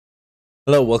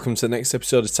Hello, welcome to the next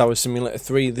episode of Tower Simulator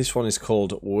 3. This one is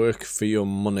called Work for Your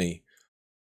Money.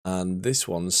 And this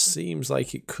one seems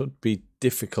like it could be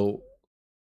difficult.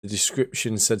 The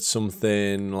description said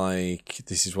something like,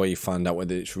 this is where you find out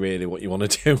whether it's really what you want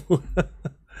to do.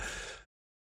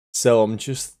 So I'm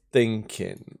just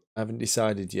thinking, I haven't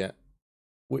decided yet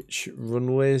which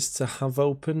runways to have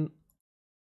open.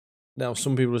 Now,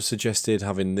 some people have suggested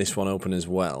having this one open as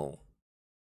well.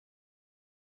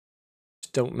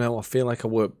 Don't know, I feel like I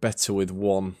work better with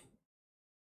one.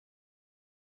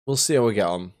 We'll see how we get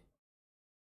on.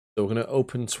 So we're going to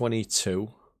open 22.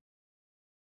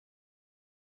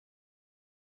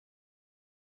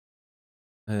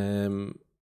 And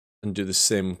do the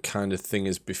same kind of thing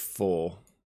as before.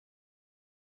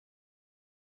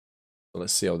 So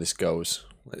let's see how this goes.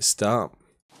 Let's start.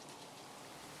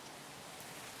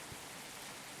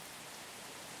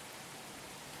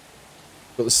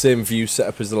 Got the same view set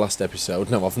up as the last episode.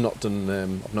 No, I've not done.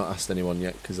 I've not asked anyone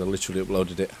yet because I literally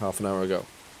uploaded it half an hour ago.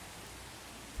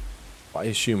 But I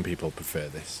assume people prefer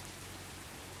this.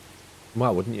 Why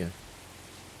wouldn't you? You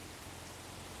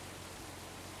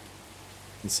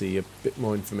can see a bit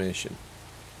more information.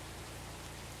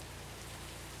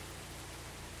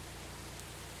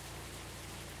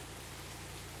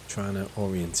 Trying to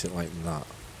orient it like that.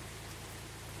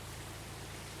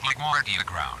 Guardia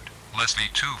ground. Leslie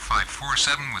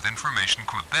 2547 with information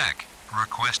Quebec.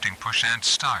 Requesting push and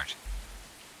start.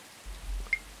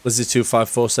 Leslie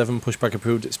 2547, pushback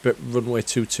approved, expect runway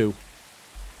 22.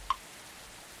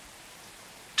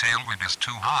 Tailwind is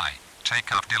too high.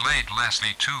 Takeoff delayed.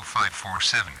 Leslie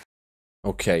 2547.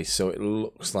 Okay, so it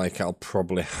looks like I'll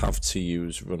probably have to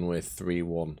use runway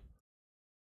 31.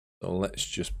 So let's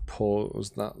just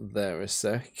pause that there a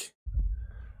sec.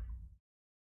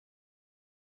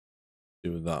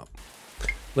 Do that.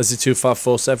 Leslie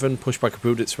 2547, pushback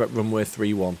approved, expect runway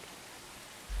 31.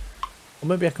 Or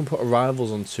maybe I can put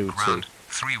arrivals on 22. Ground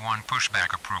 31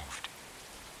 pushback approved.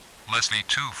 Leslie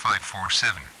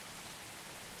 2547.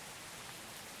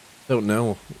 Don't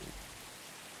know.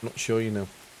 Not sure, you know.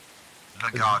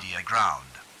 The Guardia ground.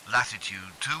 Latitude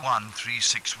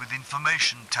 2136 with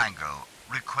information Tango.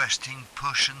 Requesting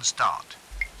push and start.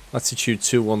 Latitude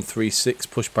 2136,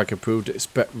 pushback approved,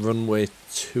 expect runway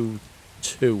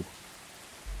 22.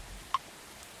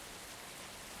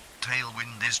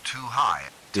 Tailwind is too high.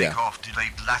 Takeoff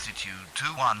delayed. Latitude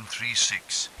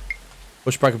 2136.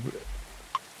 Pushback.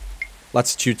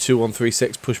 Latitude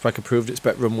 2136, pushback approved,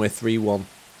 expect runway 31.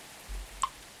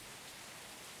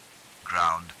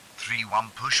 Ground 31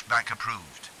 pushback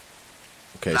approved.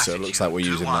 Okay, so it looks like we're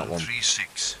using that one.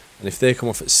 And if they come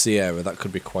off at Sierra, that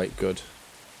could be quite good.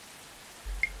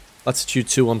 Latitude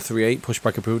 2138,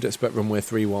 pushback approved, expect runway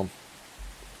 31.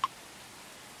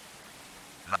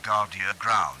 LaGuardia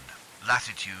ground.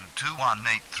 Latitude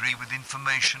 2183 with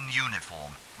information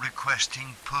uniform.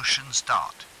 Requesting push and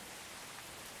start.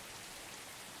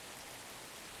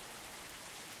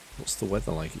 What's the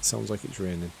weather like? It sounds like it's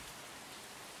raining.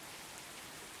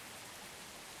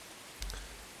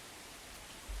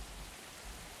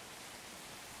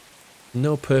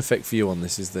 No perfect view on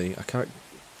this, is the... I can't...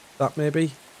 That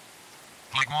maybe?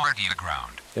 Guardia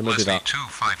ground. Yeah, maybe Leslie that.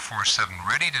 2547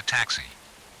 ready to taxi.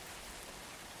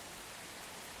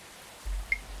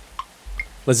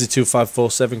 Leslie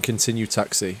 2547, continue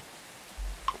taxi.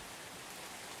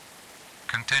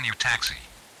 Continue taxi.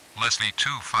 Leslie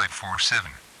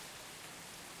 2547.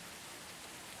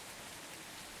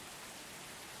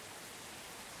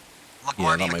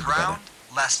 Yeah, that might be ground.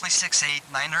 better. Leslie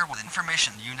 689er with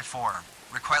information uniform.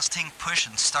 Requesting push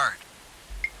and start.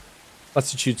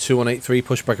 Latitude 2183,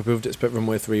 pushback approved, expect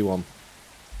runway 31.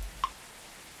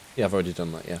 Yeah, I've already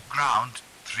done that, yeah. Ground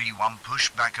 31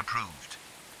 pushback approved.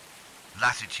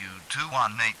 Latitude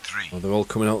 2183. Oh, they're all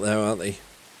coming out there, aren't they?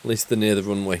 At least they're near the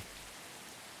runway.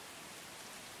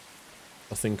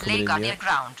 Nothing coming in yet.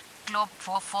 ground. Globe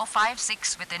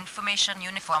 4456 with information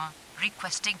uniform.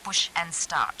 Requesting push and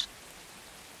start.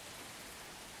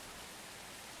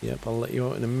 Yep, I'll let you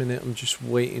out in a minute. I'm just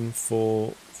waiting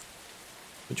for...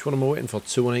 Which one am I waiting for?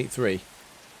 2183?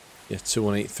 Yeah,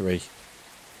 2183.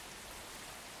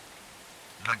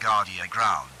 LaGuardia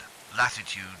ground.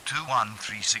 Latitude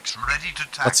 2136 ready to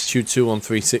taxi. Latitude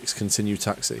 2136, continue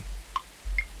taxi.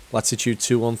 Latitude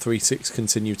 2136,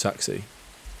 continue taxi.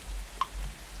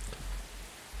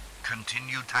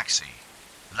 Continue taxi.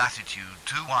 Latitude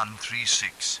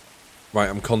 2136. Right,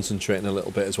 I'm concentrating a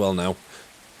little bit as well now.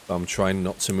 I'm trying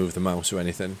not to move the mouse or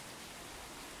anything.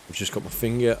 I've just got my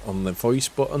finger on the voice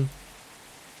button.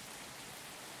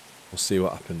 We'll see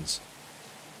what happens.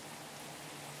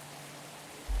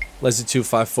 Leslie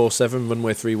 2547,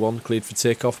 runway 31, cleared for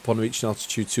takeoff upon reaching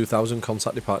altitude 2000,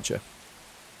 contact departure.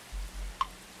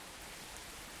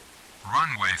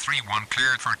 Runway 31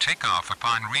 cleared for takeoff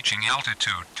upon reaching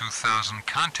altitude 2000,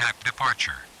 contact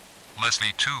departure.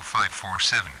 Leslie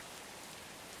 2547.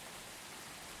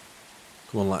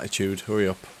 Come on, latitude, hurry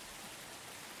up.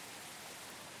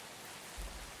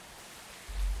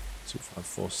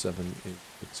 2547 is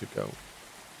good to go.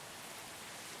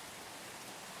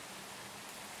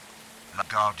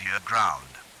 Guardia ground.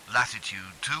 Latitude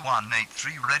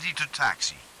 2183 ready to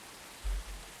taxi.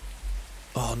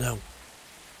 Oh no.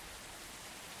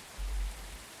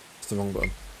 It's the wrong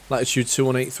button. Latitude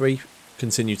 2183,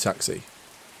 continue taxi.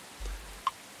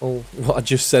 Oh, what I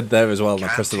just said there as well, and I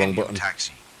pressed the wrong button.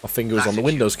 Taxi. My finger was on the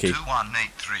Windows key.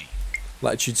 2183.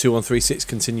 Latitude 2136,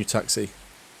 continue taxi.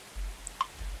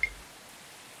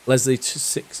 Leslie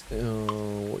 6.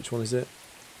 Oh, which one is it?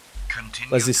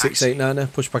 Continue Leslie taxi. 689er,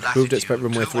 pushback approved, expect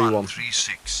runway 31.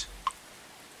 2136.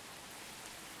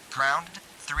 Ground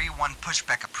 31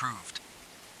 pushback approved.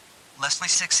 Leslie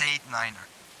 689er.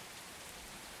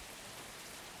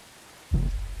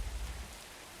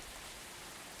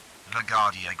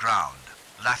 LaGuardia ground.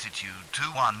 Latitude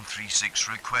 2136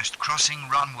 request crossing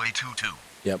runway 22.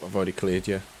 Yep, I've already cleared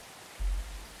you.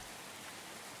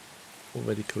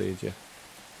 Already cleared you.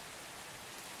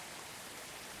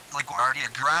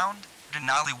 LaGuardia ground.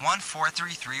 Denali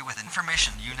 1433 with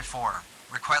information uniform.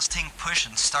 Requesting push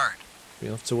and start.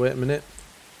 You'll have to wait a minute.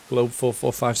 Globe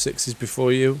 4456 is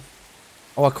before you.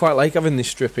 Oh, I quite like having this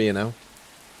strip here now.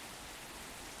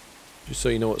 Just so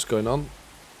you know what's going on.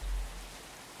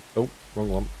 Oh, wrong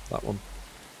one. That one.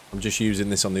 I'm just using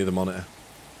this on the other monitor.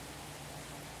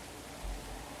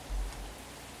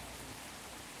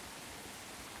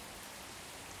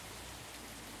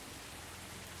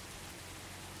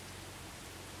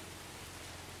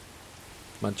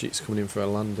 Magic's coming in for a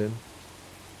landing.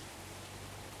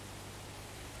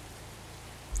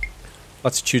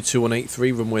 Latitude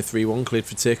 2183, runway 31, cleared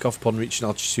for takeoff upon reaching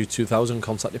altitude 2000,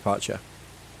 contact departure.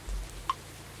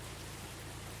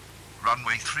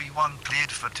 Runway 31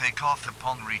 cleared for takeoff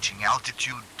upon reaching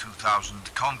altitude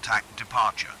 2000, contact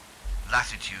departure.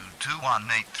 Latitude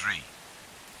 2183.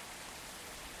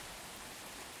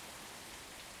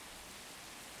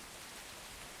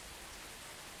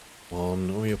 One,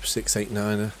 hurry up,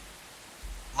 689er.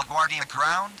 LaGuardia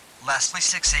ground. Leslie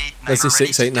 689er. Leslie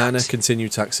ready to 689er, taxi. continue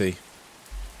taxi.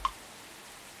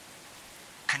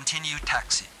 Continue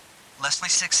taxi. Leslie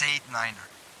 689er.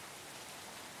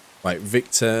 Right,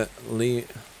 Victor Lee.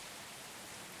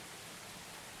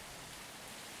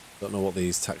 Don't know what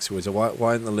these taxiways are. Why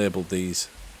aren't they labelled these?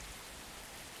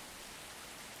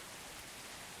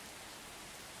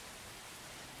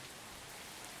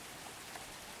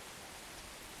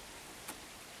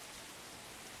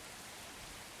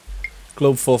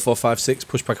 Globe 4456,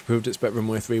 pushback approved, expect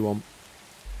runway 31.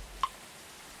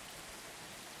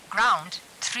 Ground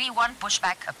 31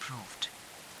 pushback approved.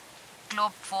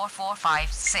 Globe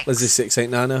 4456. Leslie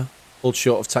 689er, hold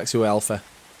short of taxiway Alpha.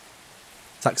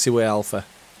 Taxiway Alpha.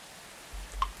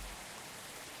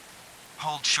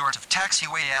 Hold short of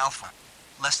taxiway Alpha.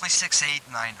 Leslie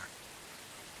 689er.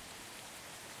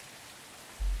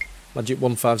 Magic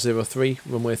 1503,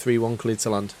 runway 31, cleared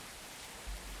to land.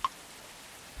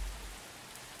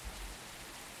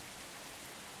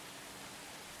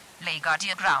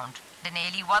 LaGuardia ground.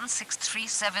 Denali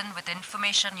 1637 with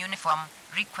information uniform,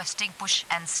 requesting push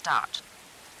and start.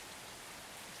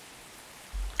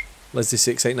 Leslie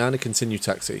 689er, continue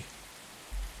taxi.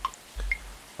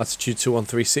 Latitude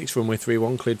 2136, runway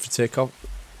 31, cleared for takeoff.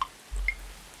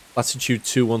 Latitude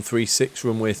 2136,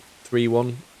 runway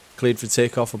 31, cleared for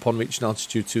takeoff upon reaching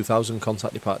altitude 2000,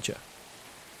 contact departure.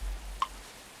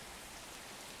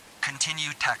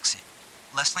 Continue taxi.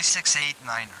 Leslie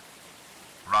 689er.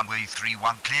 Runway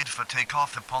 31 cleared for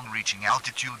takeoff upon reaching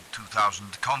altitude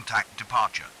 2000, contact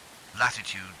departure.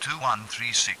 Latitude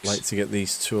 2136. Like to get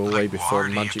these two away before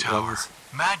LaGuardia Magic Tower. lands.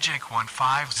 Magic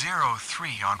 1503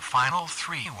 on final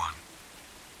 31.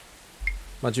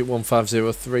 Magic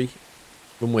 1503,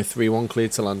 runway 31,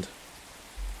 cleared to land.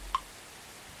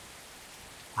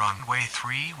 Runway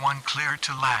 31 clear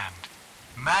to land.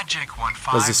 Magic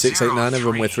 1503. Leslie 689er,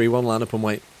 runway 31, line up and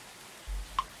wait.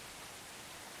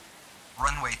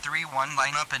 Runway 31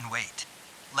 line up and wait.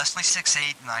 Leslie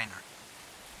 689er.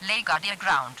 LaGuardia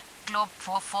ground. Globe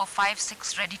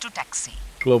 4456 ready to taxi.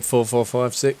 Globe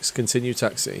 4456, continue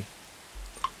taxi.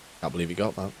 Can't believe you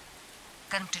got that.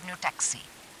 Continue taxi.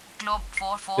 Globe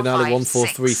Denali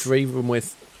 4456. 1433, runway.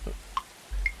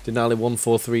 Denali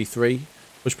 1433,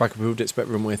 pushback approved, expect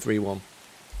runway 31.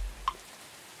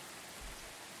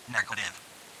 Negative.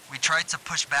 We tried to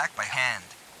push back by hand,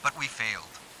 but we failed.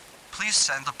 Please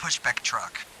send a pushback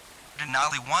truck.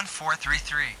 Denali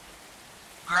 1433.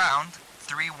 Ground,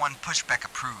 3-1 pushback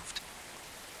approved.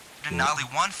 Denali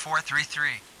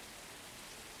 1433.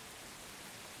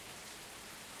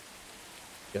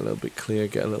 Get a little bit clear,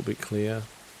 get a little bit clear.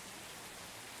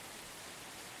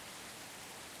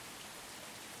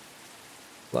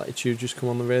 Latitude just come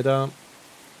on the radar. I'm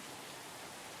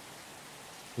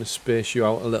going to space you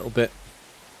out a little bit.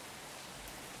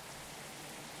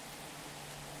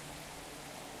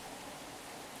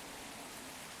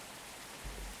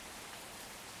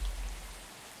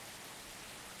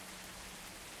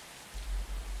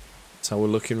 That's how we're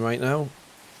looking right now.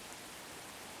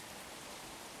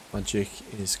 Magic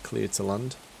is clear to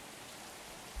land.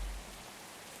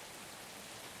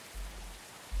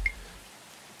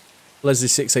 Leslie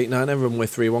 689, runway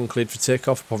 31 cleared for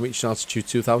takeoff upon reaching altitude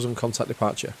 2000, contact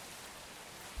departure.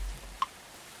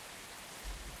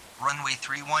 Runway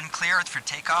 31 cleared for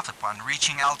takeoff upon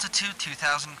reaching altitude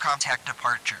 2000, contact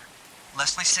departure.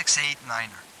 Leslie 689er.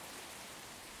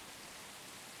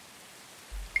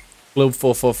 Globe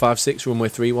 4456, runway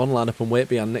 31, line up and wait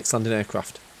behind next landing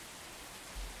aircraft.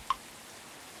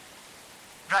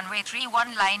 Runway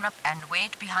 31 line up and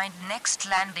wait behind next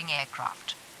landing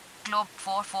aircraft. Globe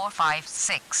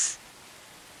 4456.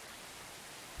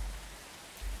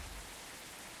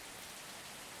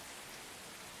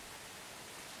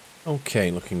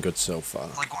 Okay, looking good so far.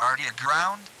 Guardia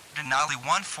ground, Denali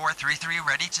 1433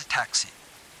 ready to taxi.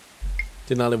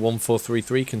 Denali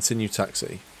 1433, continue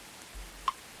taxi.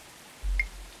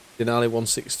 Denali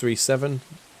 1637,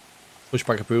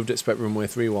 pushback approved, expect runway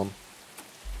 31.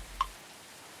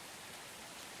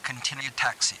 Continue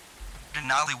taxi.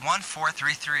 Denali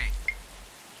 1433.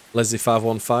 Leslie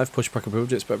 515, pushback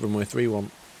approved, expect runway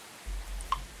 31.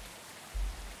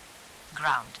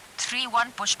 Ground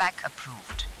 31 pushback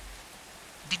approved.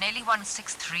 Denali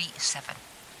 1637.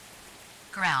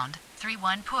 Ground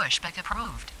 31 pushback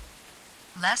approved.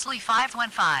 Leslie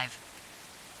 515.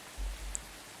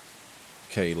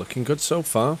 Okay, looking good so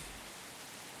far.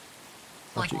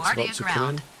 Magic's LaGuardia about to come in.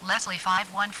 ground. Leslie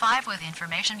 515 with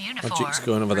information uniform. Magic's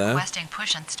going over there. Requesting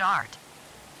push and start.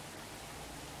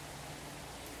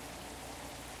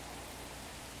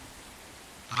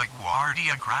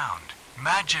 LaGuardia ground.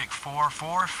 Magic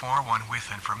 4441 with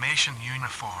information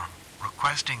uniform.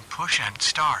 Requesting push and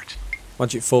start.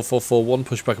 Magic 4441,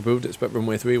 pushback approved, expect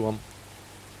runway 31.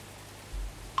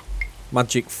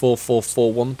 Magic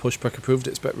 4441, pushback approved,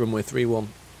 expect runway 31.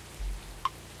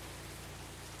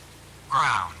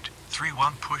 Ground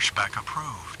 31 pushback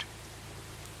approved.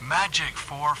 Magic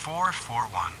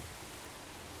 4441.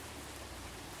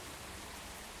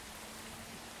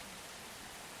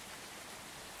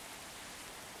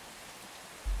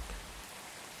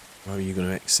 Where are you going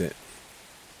to exit?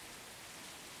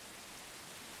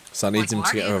 So I need him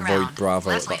to get LaGuardia avoid ground. Bravo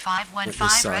at Leslie this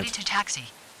 515 ready side. to taxi.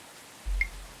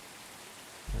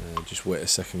 Just wait a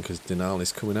second because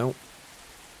Denali's coming out.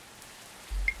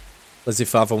 Leslie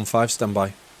 515, stand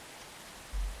by.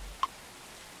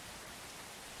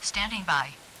 Standing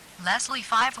by. Leslie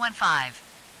 515.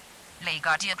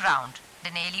 LaGuardia ground.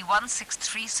 Denali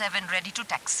 1637 ready to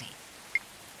taxi.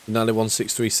 Denali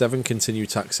 1637, continue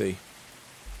taxi.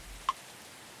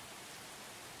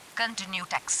 Continue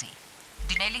taxi.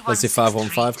 Denali Leslie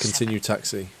 515, 1637. continue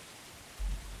taxi.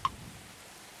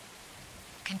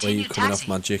 Where are Continue you coming taxi. off,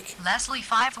 Magic? Leslie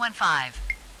 515.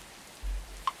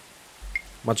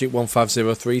 Magic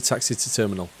 1503, taxi to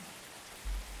terminal.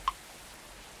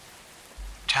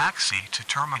 Taxi to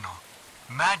terminal.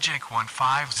 Magic Get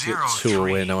 1503. 2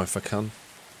 away now if I can.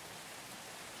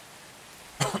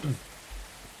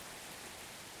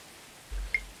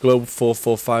 Globe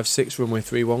 4456, runway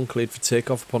 31, cleared for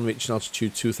takeoff upon reaching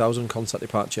altitude 2000, contact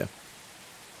departure.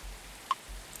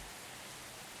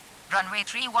 Runway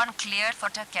 31 cleared for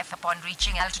takeoff upon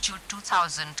reaching altitude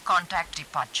 2000, contact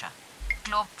departure.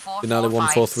 Globe Denali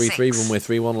 1433, 4456. runway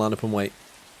 31, line up and wait.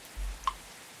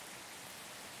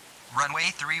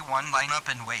 Runway 31 line up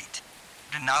and wait.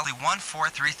 Denali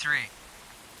 1433.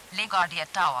 LaGuardia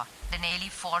Tower, Denali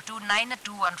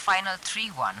 4292 on final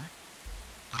 31.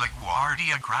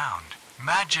 LaGuardia ground.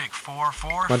 Magic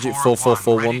 4441. Magic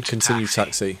 4441, ready to continue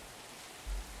taxi.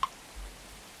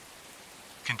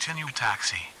 Continue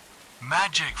taxi.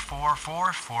 Magic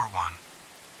 4441.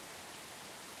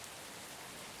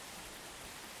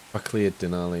 I cleared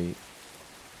Denali.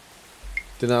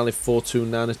 Denali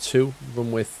 4292,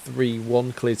 runway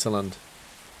 31, clear to land.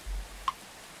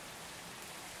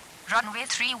 Runway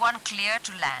 31 clear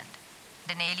to land.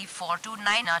 Denali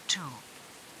 42902.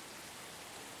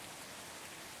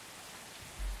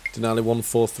 Denali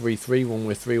 1433,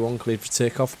 runway 31, cleared for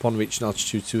takeoff upon reaching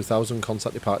altitude 2000,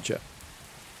 contact departure.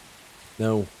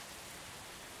 No.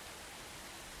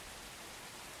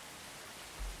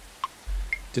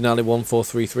 Denali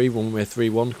 1433, runway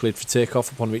 31, cleared for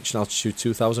takeoff upon reaching altitude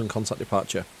 2000, contact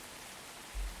departure.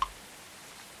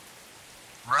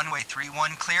 Runway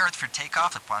 31 cleared for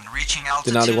takeoff upon reaching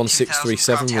altitude Denali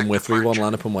 1637, 1637, runway 31,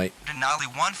 line up and wait. Denali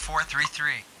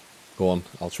 1433. Go on,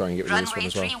 I'll try and get rid of this one Runway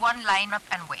as well. 31, line up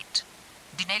and wait.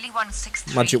 Denali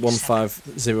 163. Magic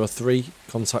 1503,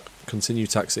 contact, continue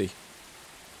taxi.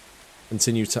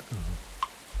 Continue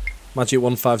Magic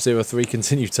 1503,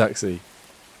 continue taxi.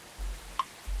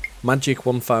 Magic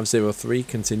 1503,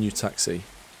 continue taxi.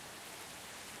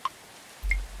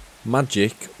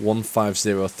 Magic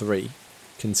 1503,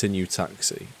 continue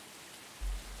taxi.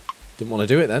 Didn't want to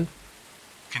do it then.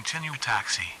 Continue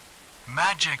taxi.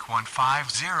 Magic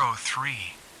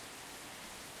 1503.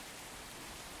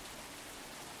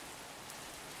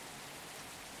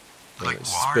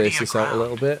 Let's space this out a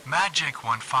little bit. Magic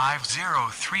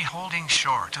 1503 holding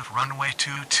short of runway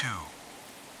 22.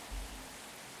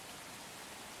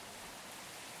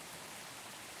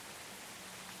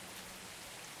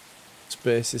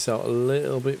 Space this out a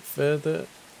little bit further.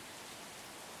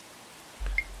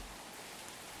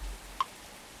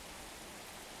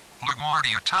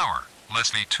 LaGuardia Tower,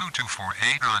 Leslie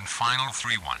 2248 on final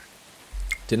 31.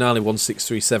 Denali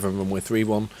 1637, runway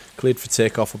 31, cleared for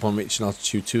takeoff upon reaching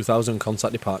altitude 2000,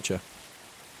 contact departure.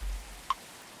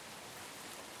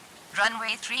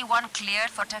 Runway 31 cleared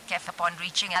for takeoff upon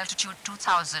reaching altitude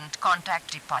 2000,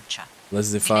 contact departure.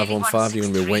 Leslie 515, you're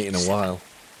going to be waiting a while.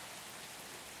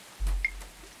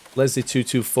 Leslie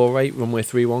 2248, runway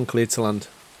 31, cleared to land.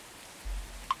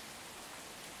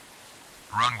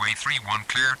 Runway 31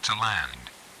 cleared to land.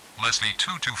 Leslie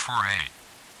 2248.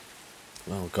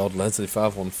 Oh god, Leslie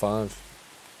 515.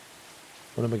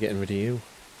 When am I getting rid of you?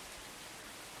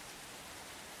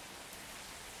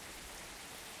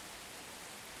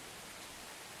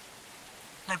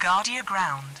 LaGuardia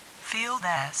ground. Field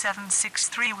Air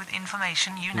 763 with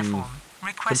information uniform. Could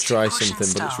Requesting try push and something, but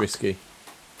it's start. risky.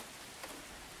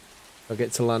 I'll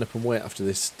get to line up and wait after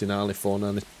this Denali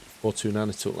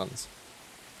 429 lands.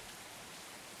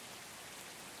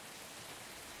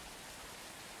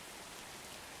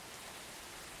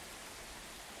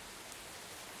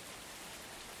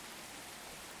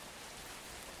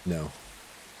 No.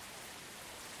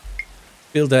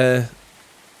 Field Air.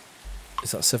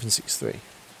 Is that 763?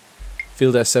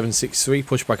 Field Air 763,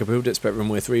 pushback approved, expect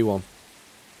runway 31.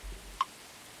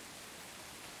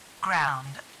 Ground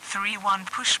 31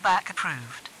 pushback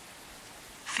approved.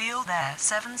 Field Air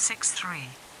 763.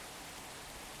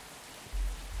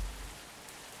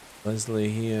 Leslie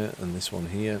here, and this one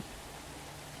here.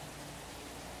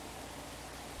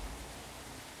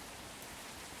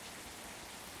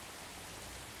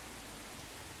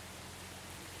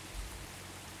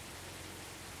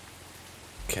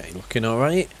 Okay, looking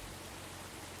alright.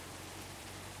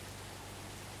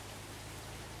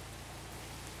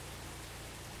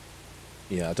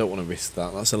 Yeah, I don't want to risk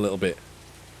that. That's a little bit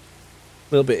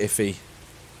iffy.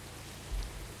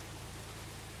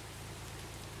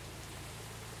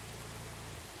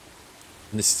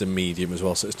 And this is a medium as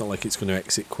well, so it's not like it's going to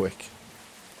exit quick.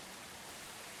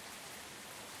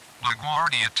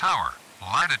 LaGuardia Tower,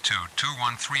 latitude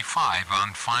 2135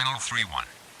 on final 31.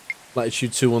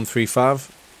 Latitude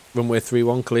 2135, runway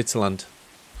 31, cleared to land.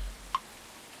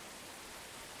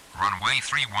 Runway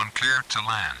 31 cleared to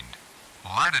land.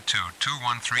 Latitude So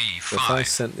if I 2135.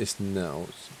 sent this now,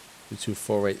 the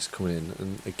 248's coming in,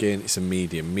 and again it's a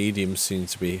medium. Mediums seem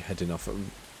to be heading off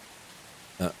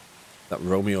at that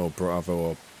Romeo Bravo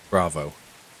or Bravo.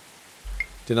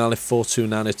 Denali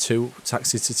 4292,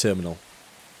 taxi to terminal.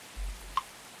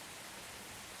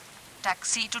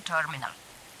 Taxi to terminal.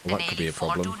 Well, that could be a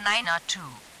problem. 42902.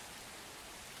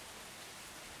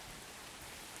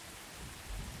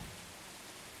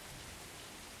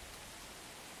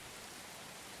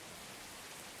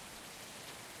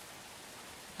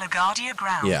 LaGuardia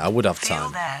ground. Yeah, I would have time.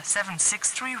 Field Air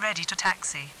 763 ready to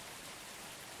taxi.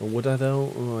 Or would I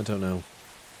though? Oh, I don't know.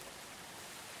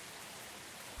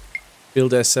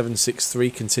 Field Air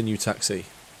 763, continue taxi.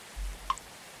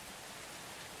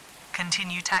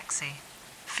 Continue taxi.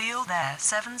 Field Air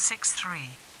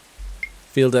 763.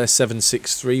 Field Air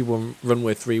 763,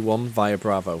 runway 31 via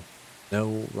Bravo.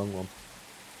 No, wrong one.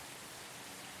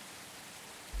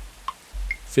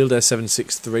 Field Air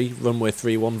 763, runway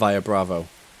 31 via Bravo.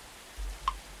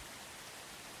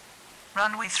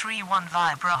 Runway 31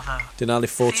 via Bravo. Denali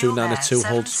Field Air 4292,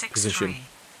 hold 763. position.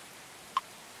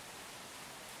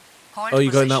 Hold Oh,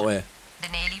 you're going that position. way? Denali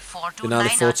Denali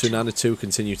 429 4292,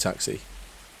 continue taxi.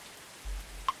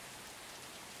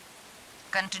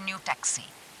 Continue taxi.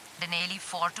 Denali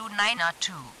 429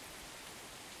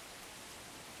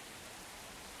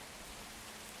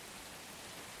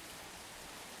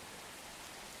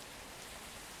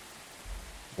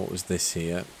 What was this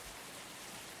here?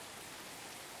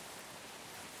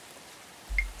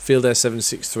 Field Air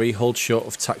 763, hold short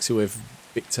of taxiway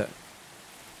Victor.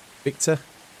 Victor?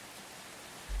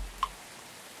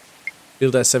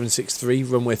 Field Air 763,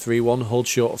 runway 31, hold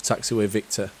short of taxiway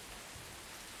Victor.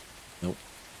 Nope.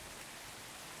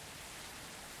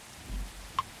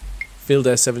 Field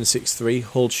Air 763,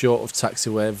 hold short of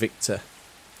taxiway Victor.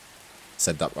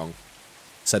 Said that wrong.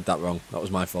 Said that wrong. That was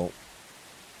my fault.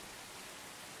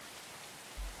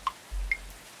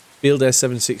 Field Air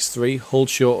 763, hold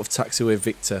short of taxiway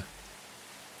Victor.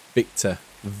 Victor.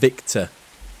 Victor.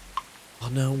 Oh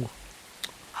no.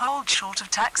 Hold short of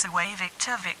taxiway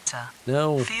Victor Victor.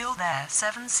 No. Field Air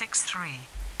 763.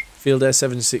 Field Air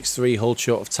 763, hold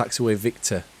short of taxiway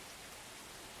Victor.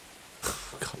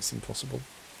 God, it's impossible.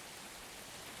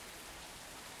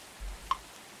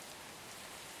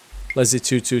 Leslie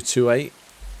 2228.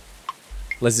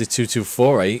 Leslie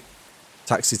 2248.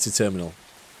 Taxi to terminal.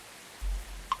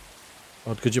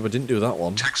 Oh, good job I didn't do that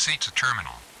one. Taxi to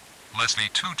terminal. Leslie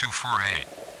 2248.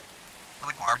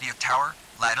 LaGuardia Tower,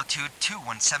 latitude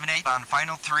 2178 on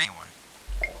final 31.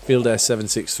 Field Air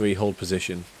 763, hold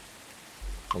position.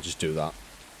 I'll just do that.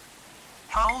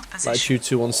 Hold position. Latitude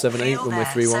 2178, Field runway Air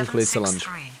 31, cleared to land.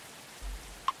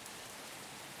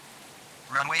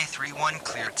 763. Runway 31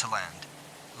 cleared to land.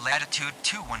 Latitude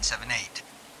 2178.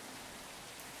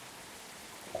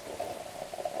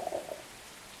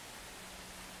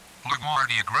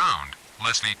 LaGuardia ground.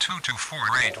 Leslie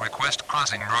 2248, request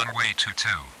crossing runway 22.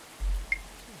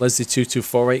 Leslie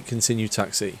 2248, continue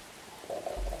taxi.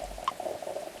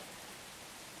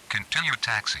 Continue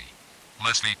taxi.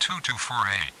 Leslie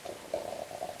 2248.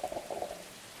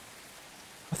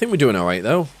 I think we're doing alright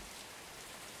though.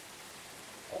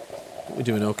 I think we're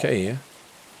doing okay here.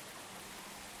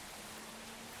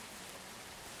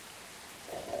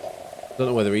 Don't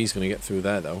know whether he's going to get through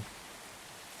there though.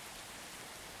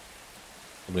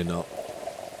 Probably not.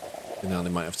 Now they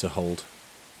might have to hold.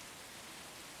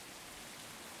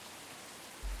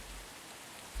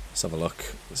 Let's have a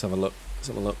look. Let's have a look. Let's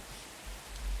have a look.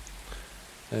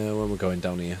 When we're going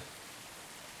down here.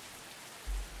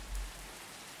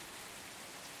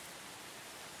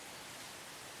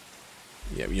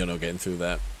 Yeah, you're not getting through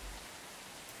there.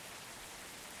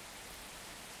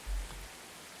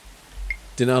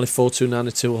 Denali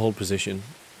 4292, hold position.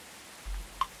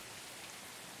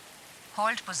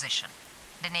 Hold position.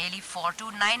 Denali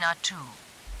 429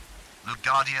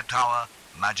 LaGuardia Tower,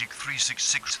 Magic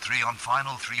 3663 on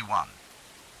final 31.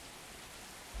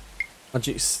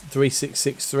 Magic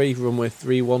 3663, runway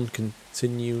 31,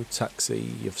 continue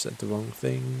taxi. You've said the wrong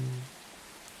thing.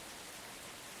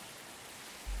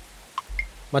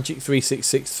 Magic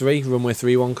 3663, runway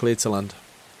 31, cleared to land.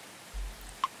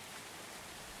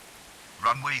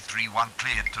 Runway 31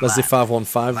 cleared to Leslie land.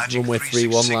 515, Magic runway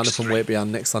 31, line up and 3663. wait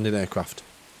behind next landing aircraft.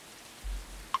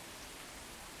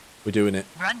 We're doing it.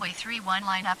 Runway 31,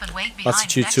 line up and wait behind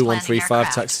Latitude next 2135, landing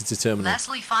aircraft. taxi to terminal.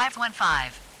 Leslie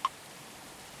 515.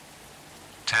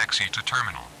 Taxi to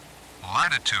terminal.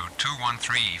 Latitude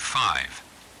 2135.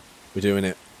 We're doing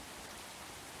it.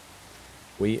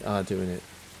 We are doing it.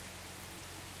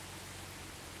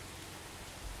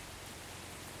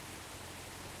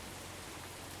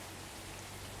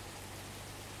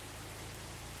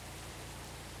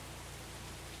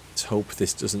 Let's hope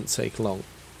this doesn't take long.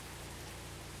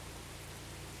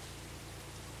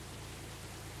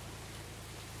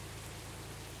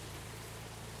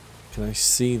 Can I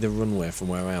see the runway from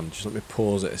where I am? Just let me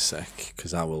pause it a sec,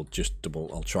 because I will just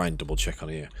I'll try and double check on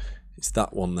here. It's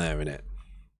that one there, innit?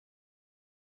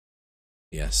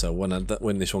 Yeah, so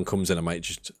when this one comes in, I might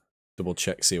just double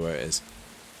check, see where it is.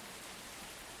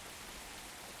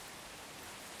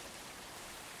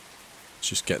 Let's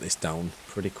just get this down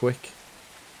pretty quick.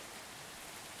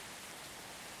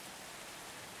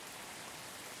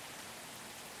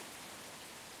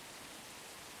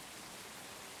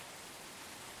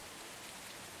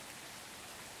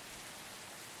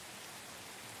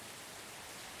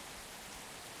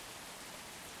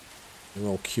 You're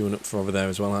all queuing up for over there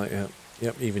as well, aren't you?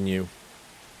 Yep, even you.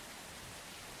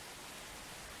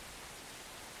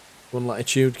 One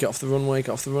latitude, get off the runway,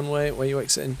 get off the runway. Where are you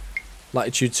exiting?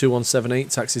 Latitude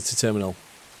 2178, taxi to terminal.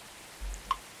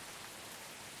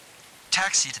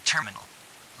 Taxi to terminal.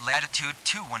 Latitude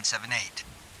 2178.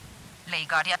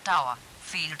 LaGuardia Tower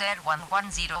Field Air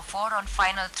 1104 on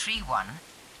final 31.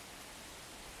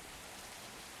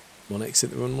 One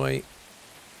exit the runway.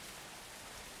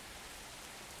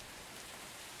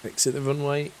 Exit the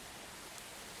runway.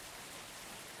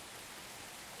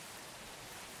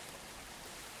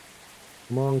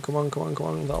 Come on, come on, come on, come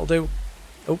on. That'll do.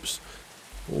 Oops.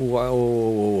 Whoa, whoa,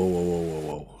 whoa, whoa, whoa, whoa,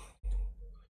 whoa.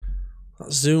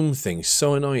 That zoom thing's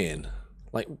so annoying.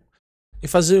 Like,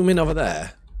 if I zoom in over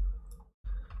there,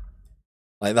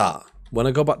 like that, when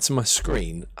I go back to my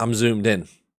screen, I'm zoomed in.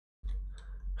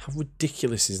 How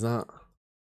ridiculous is that?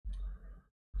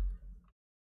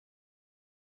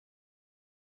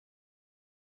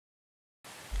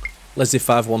 Leslie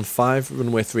 515,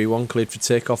 runway 31, cleared for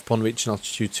takeoff upon reaching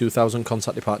altitude 2000,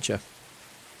 contact departure.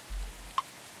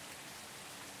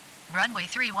 Runway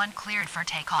 31 cleared for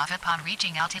takeoff upon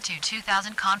reaching altitude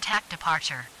 2000, contact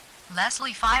departure.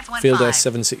 Leslie 515. Field Air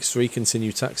 763,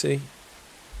 continue taxi.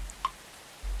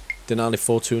 Denali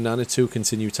 4292,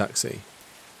 continue taxi.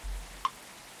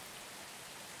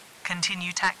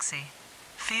 Continue taxi.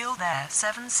 Field Air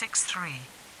 763.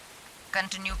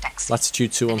 Continue taxi.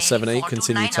 Latitude 2178,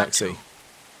 continue taxi.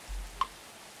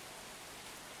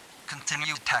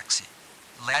 Continue taxi.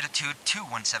 Latitude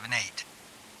 2178.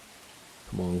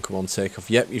 Come on, take off.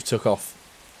 Yep, you took off.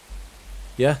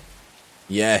 Yeah?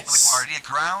 Yes. Guardia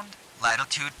ground.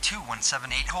 Latitude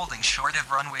 2178 holding short of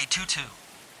runway 22.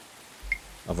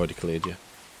 I've already cleared you.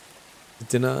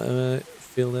 Didn't I,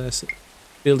 Field Air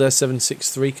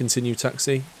 763, continue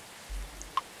taxi.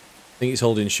 I think it's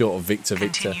holding short of Victor.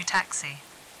 Continue taxi.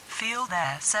 Field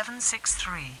Air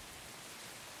 763.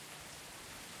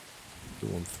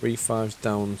 2135's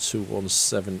down,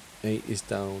 2178 is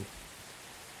down.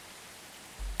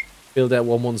 Field Air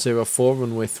 1104,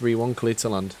 runway 31, clear to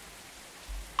land.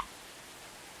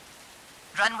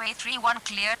 Runway 31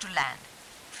 clear to land.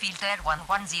 Field Air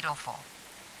 1104.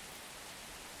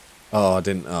 Oh,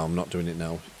 I'm not doing it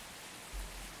now.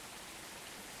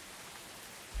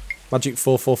 Magic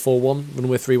 4441,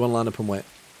 runway 31, line up and wait.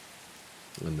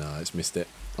 Oh, no, it's missed it.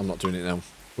 I'm not doing it now.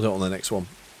 We'll do it on the next one.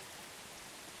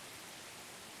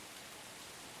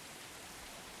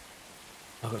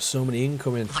 I've got so many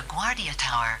incoming. The Guardia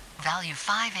Tower, value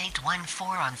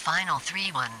 5814 on final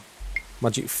 31.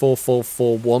 Magic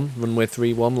 4441, runway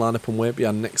 31, line up and wait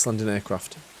behind next landing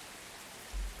aircraft.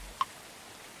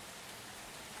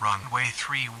 Runway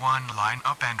 31, line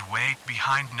up and wait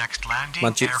behind next landing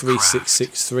Magic aircraft.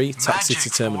 3663, taxi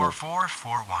Magic to terminal.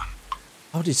 4441.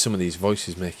 How did some of these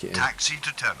voices make it in? Taxi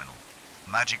to terminal.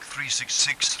 Magic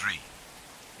 3663.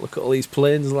 Look at all these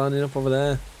planes lining up over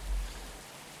there.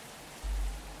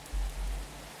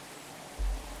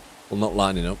 Well, not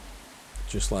lining up,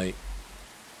 just like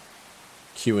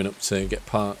queuing up to get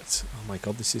parked. Oh my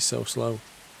god, this is so slow.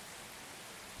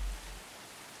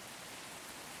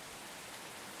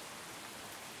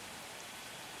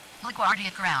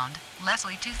 LaGuardia ground,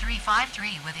 Leslie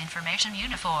 2353 with information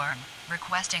uniform,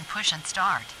 requesting push and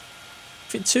start.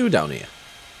 Fit 2 down here.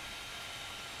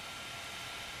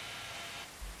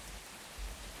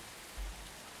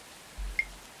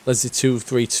 Leslie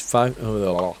 235.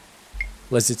 Oh,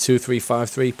 Leslie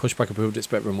 2353. Pushback approved.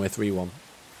 Expect runway 31.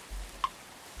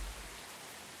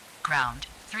 Ground,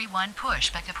 31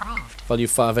 pushback approved. Value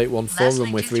 5814. Leslie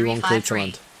Runway 31 cleared to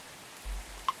land.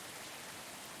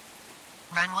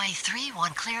 Runway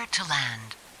 31 cleared to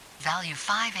land. Value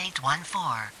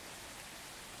 5814.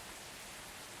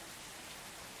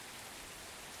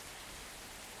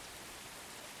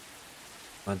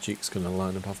 Magic's gonna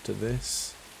line up after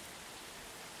this.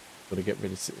 Gotta get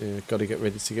ready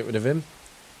to get rid of him.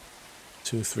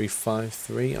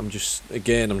 2353. I'm just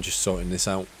sorting this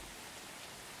out.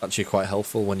 Actually quite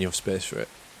helpful when you have space for it.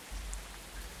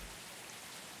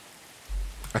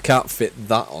 I can't fit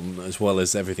that on as well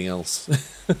as everything else.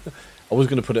 I was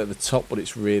going to put it at the top, but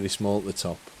it's really small at the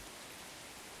top.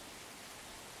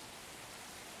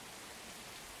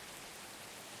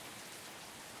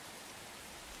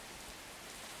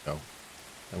 Go.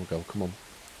 There we go, come on.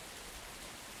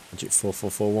 Magic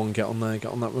 4441, get on there,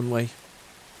 get on that runway.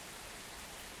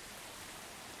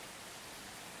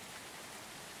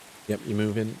 Yep, you're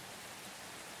moving.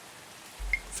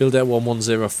 Field Air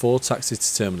 1104, taxi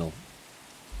to terminal.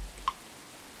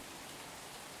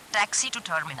 Taxi to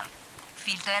terminal.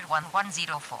 Field Air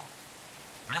 1104.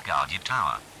 LaGuardia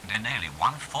Tower, Denali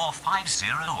 1450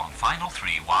 on final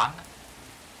 31.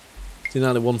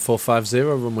 Denali 1450,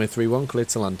 runway 31, clear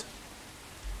to land.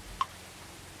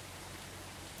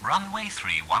 Runway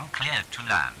 31 cleared to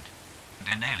land.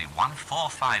 Denali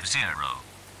 1450.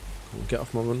 Get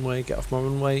off my runway, get off my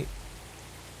runway.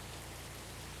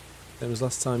 Same as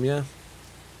last time, yeah.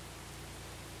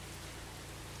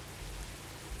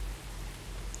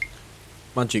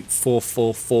 Magic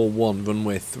 4441,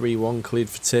 runway 31, cleared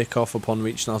for takeoff upon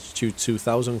reaching altitude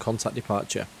 2000, contact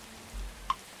departure.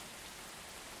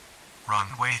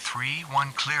 Runway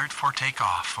 31 cleared for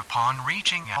takeoff upon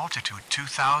reaching altitude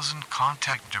 2000,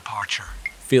 contact departure.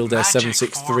 Field Air Magic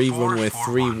 763, runway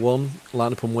 4441. 31,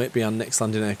 line up and wait behind next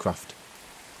landing aircraft.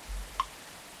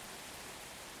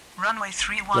 Runway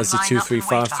 31 Leslie line up and wait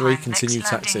 2353, behind continue next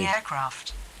taxi. landing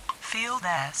aircraft. Field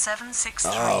Air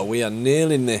 763. Oh, we are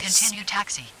nailing this. Continue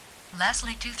taxi.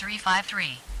 Leslie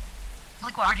 2353.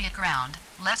 LaGuardia ground.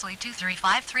 Leslie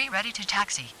 2353 ready to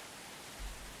taxi.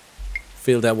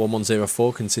 Field Air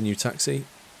 1104, continue taxi.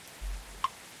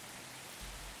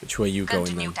 Which way are you going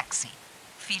Continue then? taxi.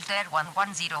 Field Air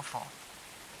 1104.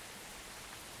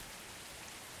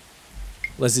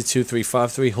 Leslie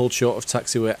 2353, hold short of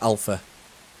taxiway Alpha.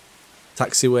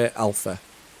 Taxiway Alpha.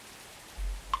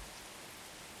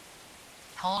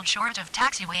 Hold short of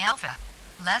taxiway Alpha.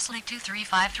 Leslie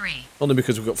 2353. Only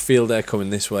because we've got Field Air coming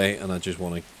this way and I just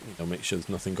want to make sure there's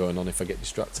nothing going on if I get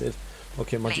distracted.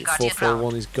 Okay, Magic Guardia 441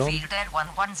 ground. is gone. Field Air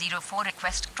 1104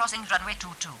 request crossing runway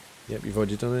 22. Yep, you've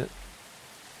already done it.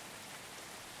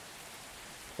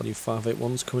 Body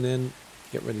 581's coming in.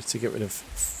 Get ready to get rid of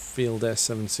Field Air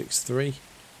 763.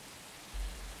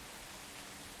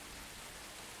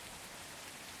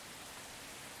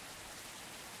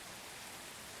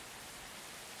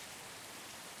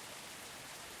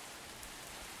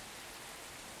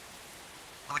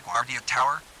 LaGuardia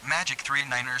Tower, Magic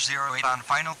 3908 on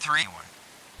final 3-1.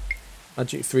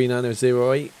 Magic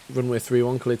 3908, runway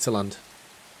 31, cleared to land.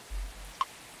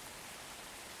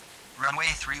 Runway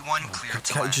 31 clear to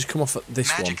Can't you land. just come off at this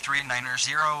Magic one?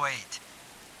 3908.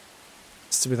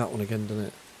 It's to be that one again, doesn't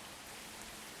it?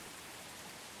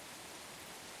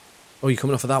 Oh, you're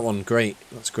coming off of that one. Great.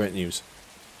 That's great news.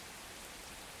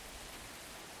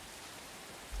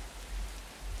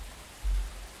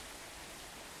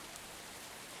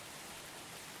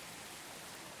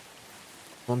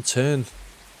 Come on, turn.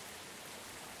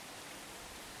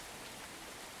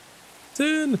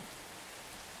 Turn.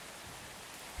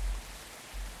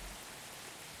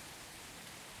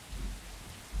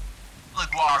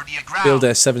 LaGuardia ground. Field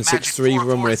Air 763, Magic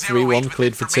runway 31, 4408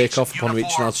 cleared for with information takeoff upon reaching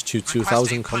uniform. altitude Requesting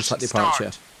 2000, push contact and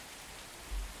departure. start.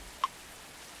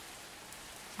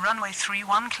 Runway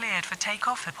 31 cleared for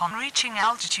takeoff upon reaching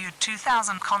altitude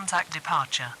 2000, contact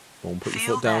departure. Go on, put your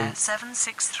Field foot down. Air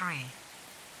 763.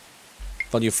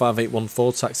 Value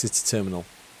 5814, taxi to terminal.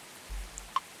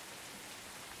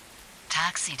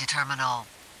 Taxi to terminal.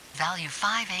 Value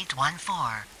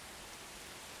 5814.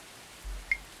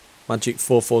 Magic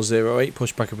 4408,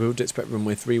 pushback approved, expect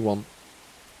runway 31.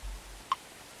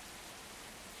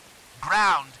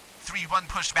 Ground 31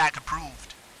 pushback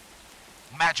approved.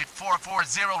 Magic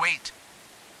 4408.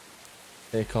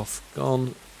 Takeoff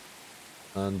gone.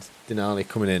 And Denali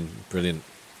coming in. Brilliant.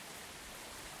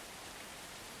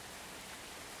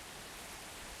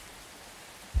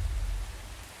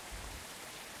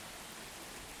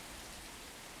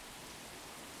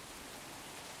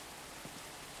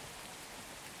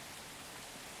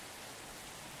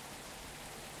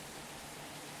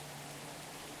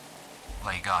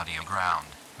 Guardia ground,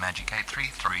 Magic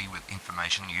 833 with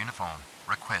information uniform.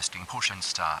 Requesting push and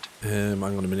start. Hang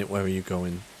on a minute, where are you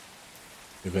going?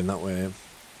 You're going that way.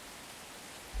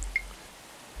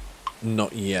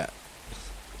 Not yet.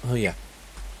 Oh yeah.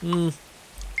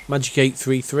 Magic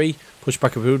 833,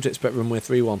 pushback approved, expect runway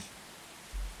 31.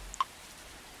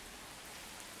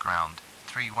 Ground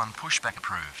 31 pushback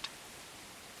approved.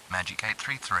 Magic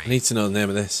 833. I need to know the name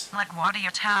of this. LaGuardia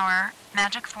Tower,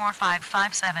 Magic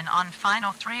 4557 on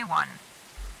final 3-1.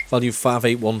 Value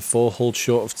 5814, hold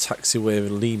short of taxiway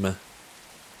Lima.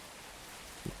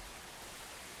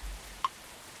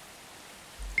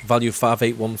 Value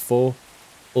 5814,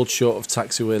 hold short of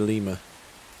taxiway Lima.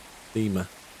 Lima.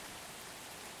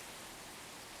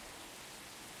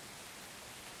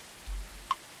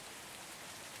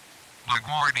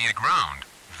 LaGuardia ground.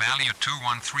 Value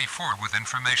 2134 with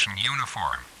information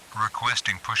uniform.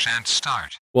 Requesting push and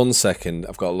start. 1 second,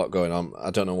 I've got a lot going on.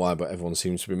 I don't know why, but everyone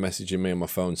seems to be messaging me on my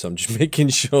phone, so I'm just making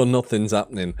sure nothing's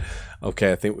happening.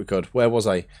 Okay, I think we're good. Where was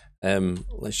I?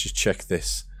 Let's just check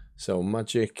this. So,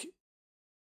 Magic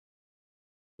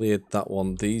cleared that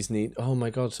one. These need... Oh my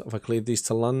god, have I cleared these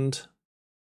to land?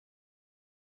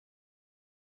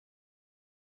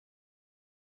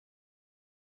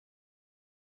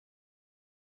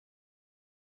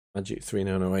 Magic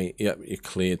 3908. Yep, you're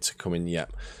cleared to come in.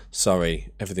 Yep. Sorry,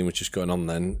 everything was just going on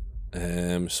then.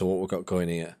 So what we've got going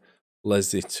here?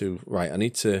 Leslie 2. Right, I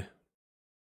need to...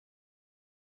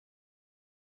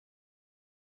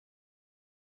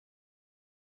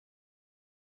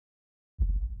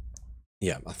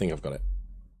 Yeah, I think I've got it.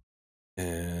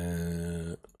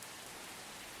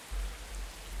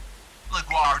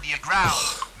 LaGuardia ground.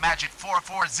 Magic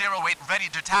 4408 ready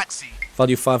to taxi.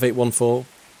 Value 5814,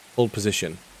 hold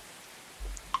position.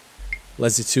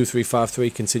 Leslie 2353,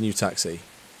 continue taxi.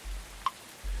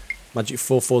 Magic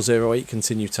 4408,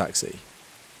 continue taxi.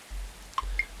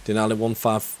 Denali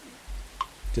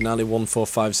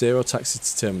 1450, taxi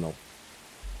to terminal.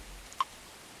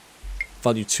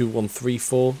 Value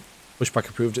 2134, pushback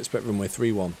approved, expect runway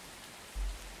 31.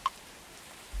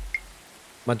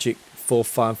 Magic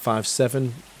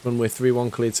 4557, runway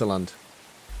 31, cleared to land.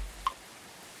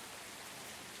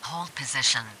 Hold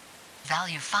position.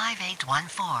 Value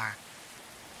 5814.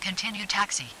 Continue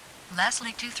taxi.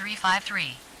 Leslie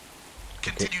 2353.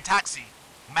 Continue taxi.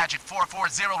 Magic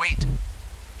 4408.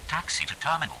 Taxi to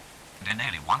terminal.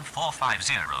 Denali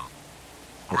 1450.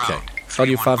 Okay. Ground.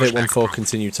 Value 31 pushback 5814, approved.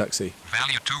 continue taxi.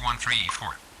 Value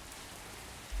 2134.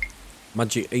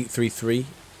 Magic 833.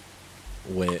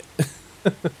 Wait.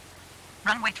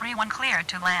 Runway 31 cleared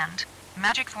to land.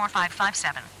 Magic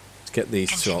 4557. Let's get these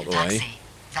two out Continue of the way. taxi.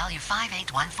 Value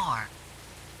 5814.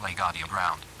 Guardia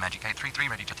ground. Magic 833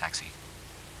 ready to taxi.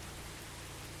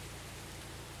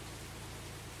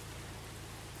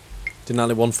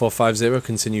 Denali 1450,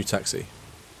 continue taxi.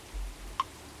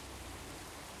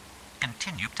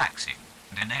 Continue taxi.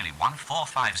 Denali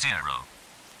 1450.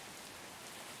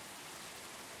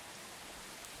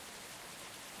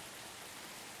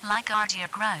 LaGuardia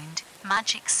ground,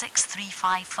 Magic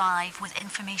 6355 with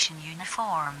information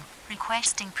uniform,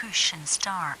 requesting push and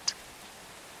start.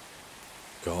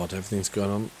 God, everything's going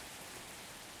on.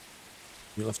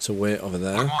 You'll have to wait over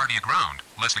there. LaGuardia ground.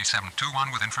 Leslie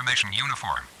 721 with information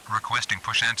uniform, requesting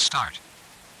push and start.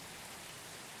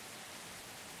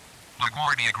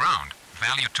 LaGuardia ground.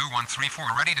 Value 2134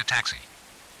 ready to taxi.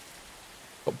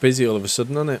 Got busy all of a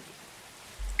sudden, hasn't it?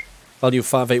 Value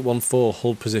 5814,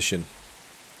 hold position.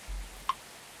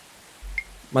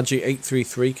 Magic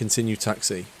 833, continue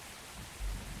taxi.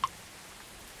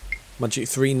 Magic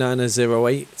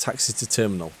 3908, taxi to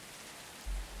terminal.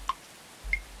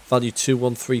 Value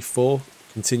 2134,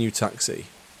 continue taxi.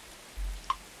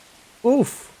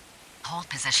 Oof! Hold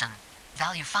position.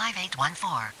 Value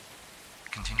 5814.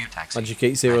 Continue taxi. Magic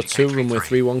 802, runway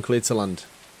 31, cleared to land.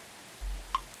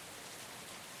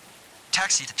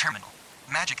 Taxi to terminal.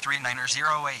 Magic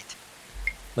 3908.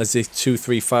 Leslie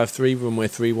 2353, runway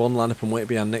 31, line up and wait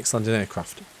behind next landing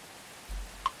aircraft.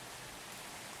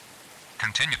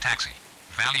 Continue taxi.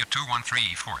 Value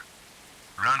 2134.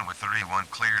 Runway 31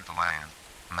 cleared to land.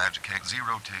 Magic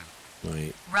 802.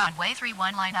 Right. Runway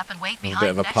 31 line up and wait A behind bit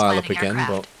of a next pile up landing again,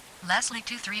 aircraft. but Leslie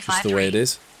 2353. just the way it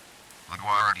is.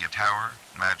 LaGuardia Tower.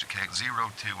 Magic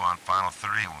 802 on final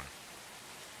 31.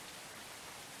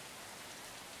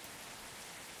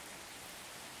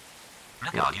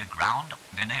 LaGuardia ground.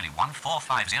 Denali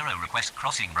 1450, request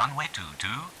crossing runway 22.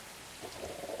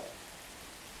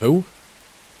 Who?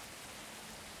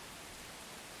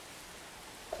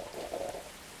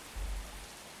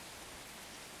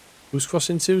 Who's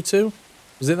crossing 2-2?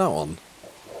 Was it that one?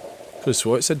 Could have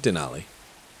swore it said Denali.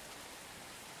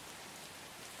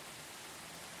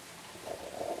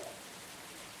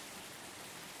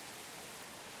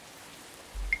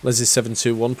 Leslie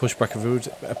 721, pushback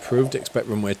approved, expect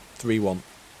runway 31.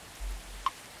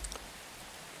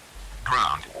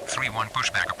 Ground. 31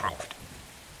 pushback approved.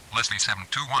 Leslie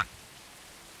 721.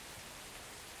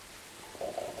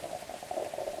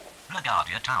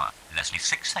 LaGuardia Tower. Leslie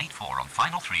 684 on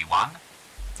final 31.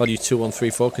 Value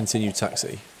 2134, continue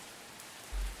taxi.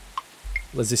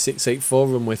 Leslie 684,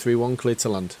 runway 31, cleared to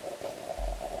land.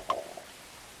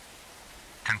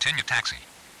 Continue taxi.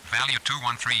 Value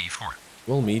 2134.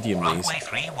 Well, medium these. Runway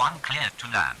 31 cleared to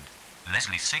land.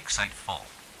 Leslie 684.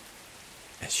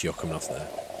 Yes, you're coming off there.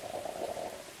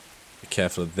 Be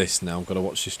careful of this now, I've got to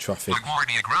watch this traffic.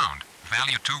 LaGuardia ground.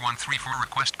 Value 2134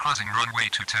 request crossing runway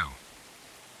 22.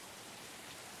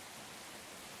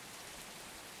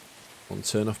 One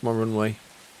turn off my runway.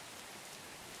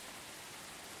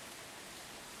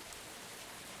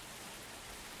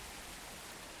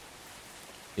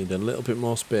 Need a little bit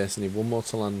more space, I need one more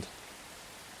to land.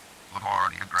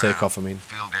 LaGuardia ground. Take off, I mean.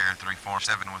 Field Air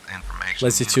 347 with information.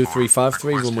 Leslie uniform.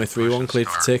 2353, Requesting runway push 31, and cleared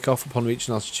for start. takeoff upon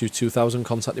reaching altitude 2000,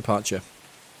 contact departure.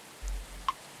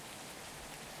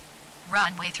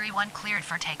 Runway 31 cleared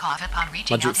for takeoff upon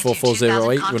reaching Magic altitude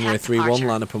 4408, 2000, runway contact 31, departure.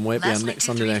 line up and wait behind Leslie next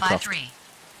landing aircraft. 2353.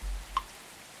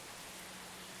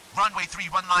 Runway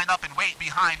 31 line up and wait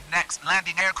behind next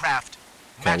landing aircraft.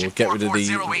 Okay, Magic we'll get rid of the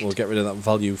 4408. we'll get rid of that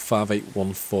value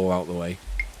 5814 out of the way.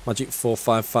 Magic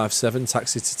 4557,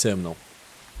 taxi to terminal.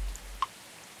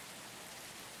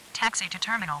 taxi to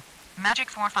terminal. Magic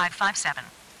 4557.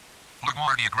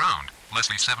 LaGuardia ground.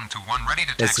 Leslie 721 ready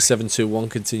to Leslie taxi. 721,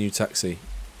 continue taxi.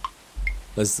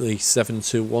 Leslie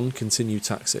 721, continue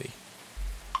taxi.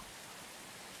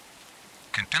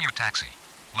 Continue taxi.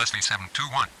 Leslie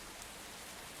 721.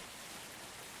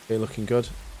 Okay, looking good.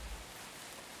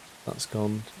 That's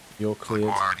gone. You're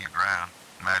cleared. LaGuardia ground.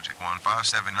 Magic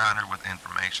 1579er with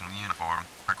information uniform.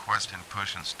 Requesting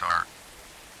push and start.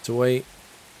 To wait.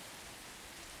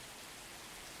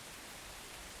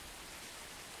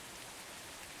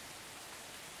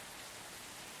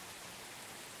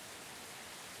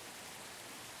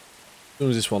 As soon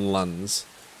as this one lands,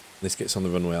 this gets on the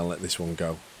runway, I'll let this one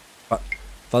go.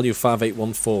 Value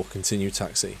 5814, continue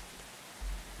taxi.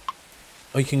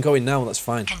 Oh, you can go in now, that's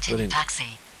fine. Continue Brilliant.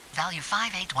 taxi. Value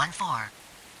 5814.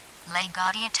 Lay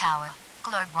Guardia Tower.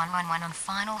 Globe 111 on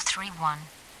final 31.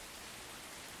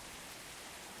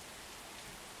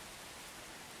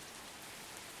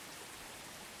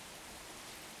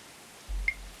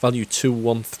 Value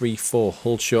 2134,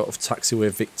 hold short of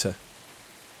taxiway Victor.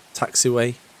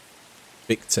 Taxiway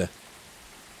Victor.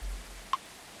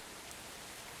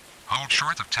 Hold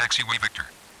short of taxiway Victor.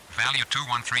 Value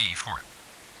 2134.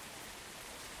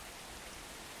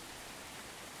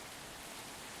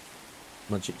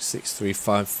 Magic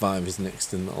 6355 is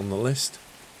next on the list.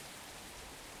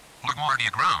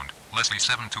 LaGuardia ground. Leslie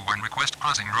 721 request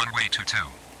crossing runway 22.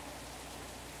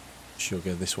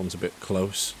 Sugar, this one's a bit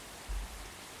close.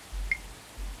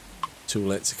 Too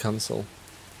late to cancel.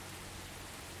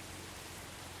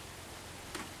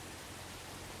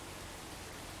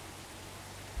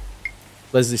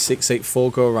 Leslie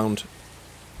 684, go around.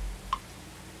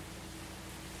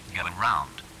 Going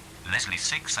round. Leslie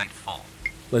 684.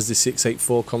 Leslie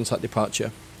 684, contact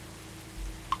departure.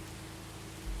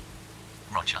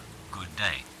 Roger. Good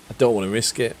day. I don't want to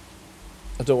risk it.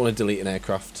 I don't want to delete an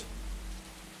aircraft.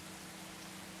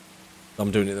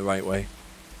 I'm doing it the right way.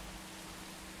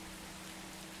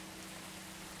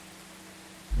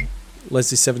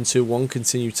 Leslie 721,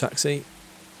 continue taxi.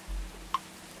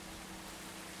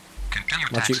 Continue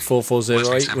Magic taxi.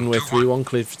 4408, Leslie runway 721. 31,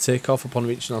 cleared for takeoff upon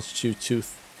reaching altitude 2.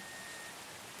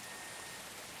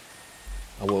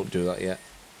 I won't do that yet.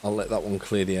 I'll let that one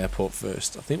clear the airport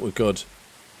first. I think we're good.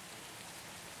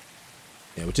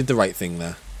 Yeah, we did the right thing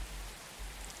there.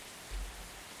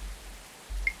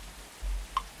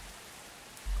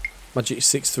 Magic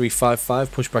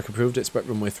 6355, pushback approved, expect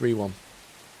runway 31.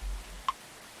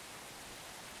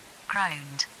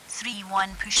 Ground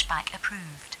 31 pushback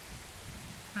approved.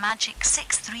 Magic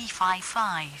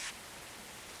 6355.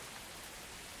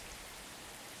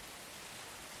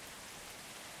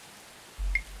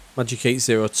 Magic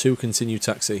 802, continue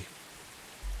taxi.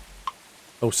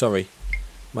 Oh, sorry.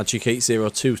 Magic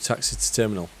 802, taxi to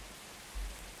terminal.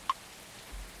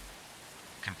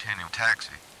 Continue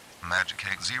taxi. Magic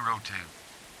 802.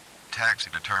 Taxi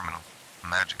to terminal.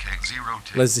 Magic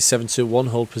 802. Leslie 721,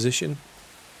 hold position.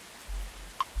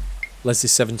 Leslie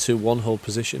 721, hold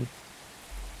position.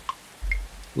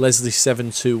 Leslie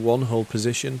 721, hold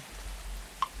position.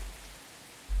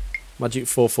 Magic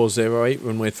 4408,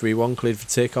 runway 31, cleared for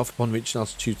takeoff upon reaching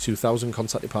altitude 2000,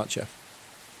 contact departure.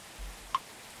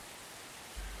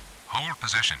 Hold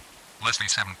position. Leslie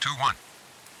 721.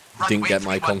 Didn't get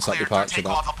my contact departure Take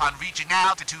back. off upon reaching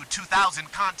altitude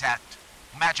 2000 contact.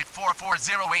 Magic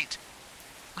 4408.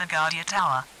 LaGuardia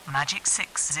Tower. Magic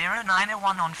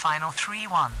 60901 on final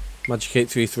 31. Magic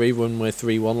 833, runway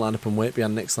 31, line up and wait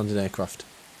behind next landing aircraft.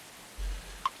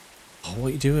 Oh, what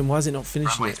are you doing? Why is it not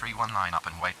finishing Runway it? 31 line up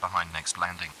and wait behind next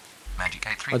landing. Magic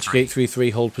 833. Magic 833,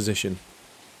 hold position.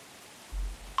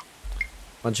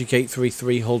 Magic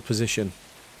 833, hold position.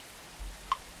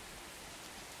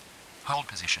 Hold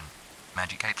position.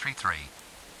 Magic 833.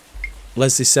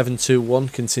 Leslie 721,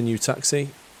 continue taxi.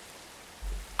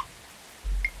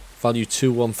 Value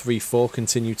 2134,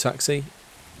 continue taxi.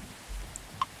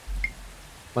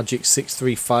 Magic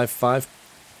 6355.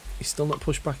 He's still not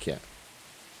pushed back yet.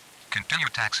 Continue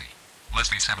taxi.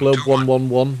 Leslie Globe 721.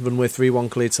 111, runway 31,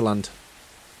 cleared to land.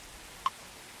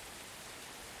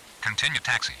 Continue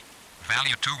taxi.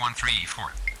 Value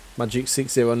 2134. Magic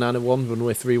 6091,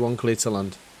 runway 31, cleared to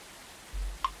land.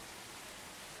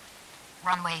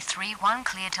 Runway 31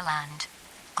 clear to land.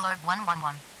 Globe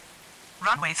 111.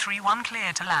 Runway 31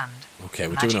 clear to land. Okay,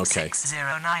 we're Magic doing okay.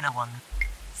 60901.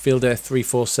 Field Air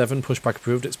 347, pushback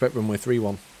approved, expect runway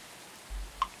 31.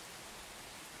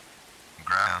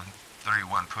 Ground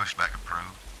 31 pushback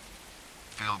approved.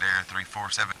 Field Air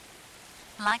 347.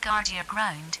 LaGuardia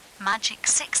ground. Magic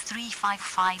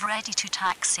 6355 ready to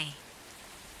taxi.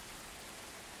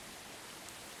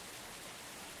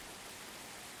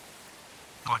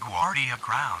 LaGuardia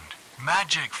ground.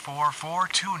 Magic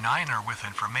 4429er with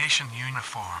information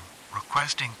uniform.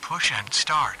 Requesting push and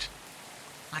start.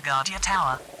 LaGuardia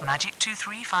Tower, Magic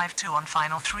 2352 on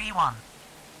final 3-1.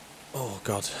 Oh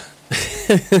god.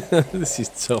 This is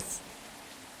tough.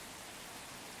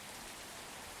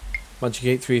 Magic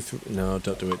 833. No,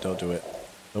 don't do it, don't do it.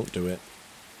 Don't do it.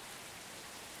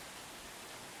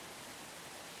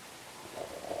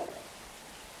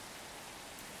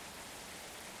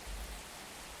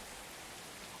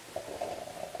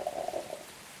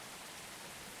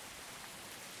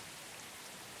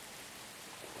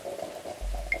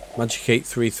 Magic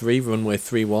 833, runway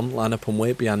 31, line up and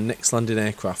wait behind next landing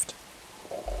aircraft.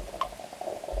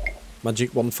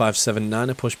 Magic 1579,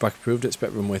 a pushback approved,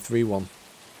 expect runway 31.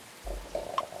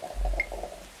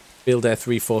 Field Air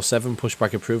 347,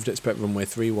 pushback approved, expect runway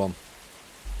 31.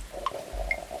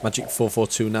 Magic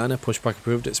 4429, a pushback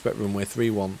approved, expect runway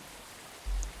 31.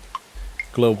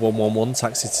 Globe 111,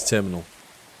 taxi to terminal.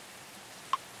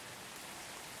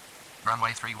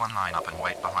 Runway 31, line up and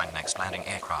wait behind next landing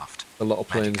aircraft. A lot of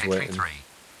planes Magic waiting. 833.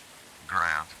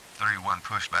 Ground, 31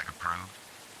 pushback approved.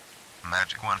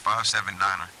 Magic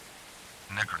 1579er.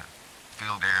 Negative.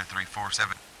 Field Air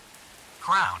 347.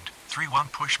 Ground 31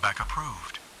 pushback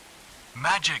approved.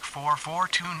 Magic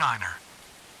 4429er.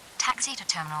 Taxi to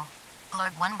terminal.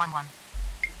 Globe 111.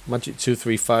 Magic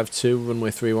 2352,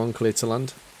 runway 31, clear to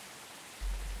land.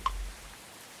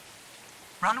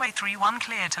 Runway 31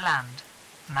 clear to land.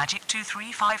 Magic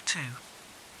 2352.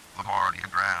 LaGuardia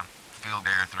ground. Field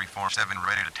Air 347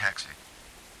 ready to taxi.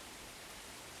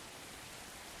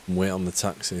 Wait on the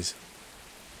taxis.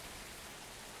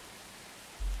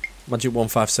 Magic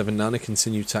 1579, a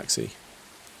continue taxi.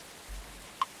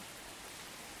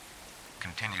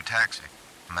 Continue taxi.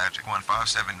 Magic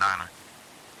 1579er.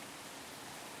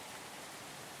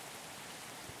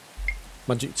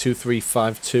 Magic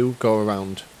 2352, go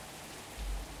around.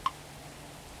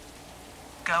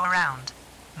 Go around.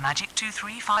 Magic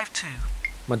 2352.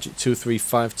 Magic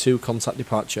 2352, contact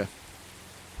departure.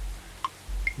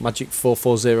 Magic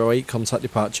 4408, contact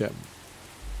departure.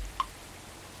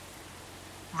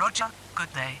 Roger,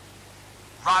 good day.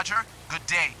 Roger, good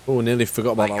day. Oh, nearly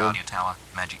forgot about that one. LaGuardia Tower,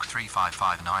 Magic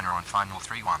 3559er on final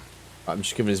 3-1. I'm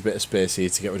just giving us a bit of space here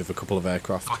to get rid of a couple of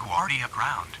aircraft. LaGuardia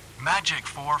ground. Magic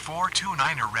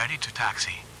 4429er ready to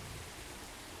taxi.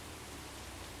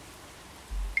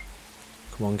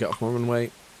 Come on, get off my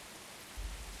runway.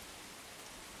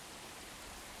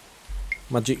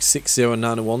 Magic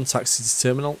 6091, taxi to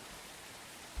terminal.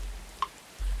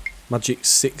 Magic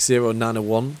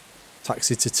 6091,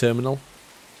 taxi to terminal.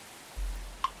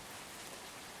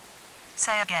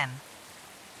 Say again.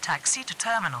 Taxi to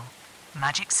terminal.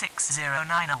 Magic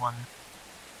 6091.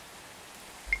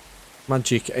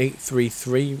 Magic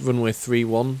 833, runway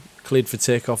 31, cleared for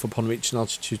takeoff upon reaching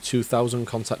altitude 2000,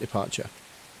 contact departure.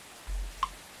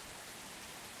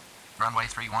 Runway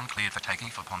 31 cleared for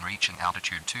takeoff upon reaching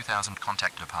altitude 2000,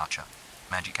 contact departure.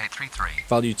 Magic 833.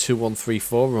 Value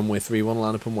 2134, runway 31,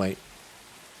 line up and wait.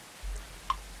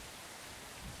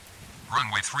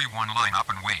 Runway 31, line up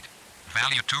and wait.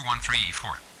 Value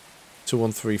 2134.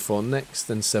 2134 next,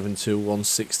 then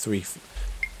 72163.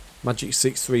 Magic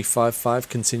 6355,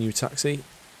 continue taxi.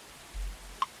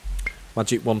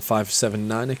 Magic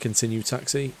 1579, a continue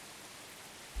taxi.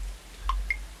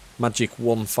 Magic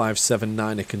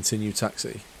 1579, a continue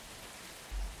taxi.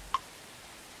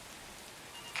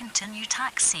 Continue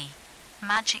taxi.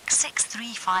 Magic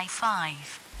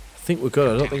 6355. I think we're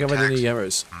good. I don't think I've had any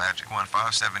errors. Magic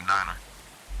 1579er.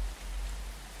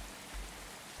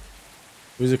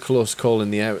 It was a close call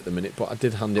in the air at the minute, but I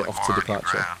did hand it off to LaGuardia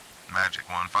departure. ground. Magic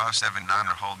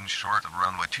 1579er holding short of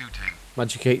runway 22.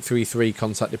 Magic 833,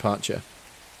 contact departure.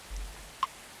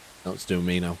 Now it's doing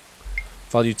me now.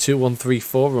 Value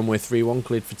 2134, runway 31,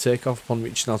 cleared for takeoff upon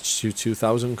reaching altitude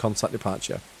 2000, contact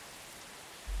departure.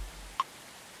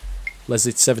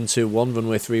 Leslie 721,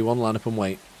 runway 31, line up and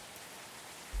wait.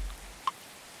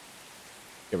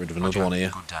 Get rid of another one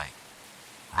here. Good day.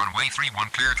 Runway 31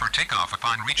 cleared for takeoff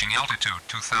upon reaching altitude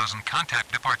 2000,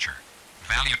 contact departure.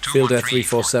 Value Field Air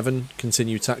 2134. 347,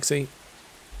 continue taxi.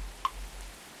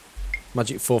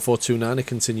 Magic 4429, a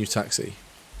continue taxi.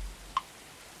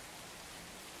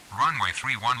 Runway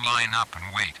 31, line up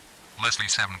and wait. Leslie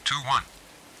 721.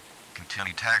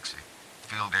 Continue taxi.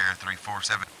 Field Air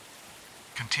 347.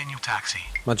 Continue taxi.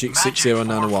 Magic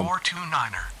 6091.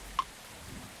 4429er.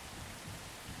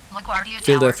 LaGuardia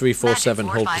Field Air Tower. 347,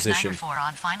 Magic hold position. 4594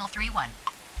 on final 3-1.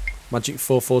 Magic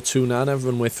 4429,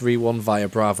 runway 31 via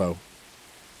Bravo.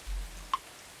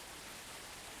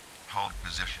 Hold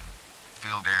position.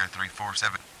 Field Air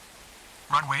 347.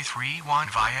 Runway 31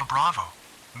 via Bravo.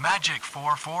 Magic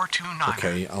 4429.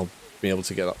 Okay, I'll be able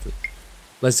to get that.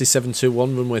 Leslie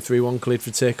 721, runway 31, cleared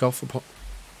for takeoff.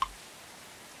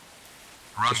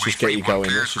 Let's just get you going.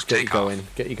 Let's just get you going.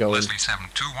 Get you going. Leslie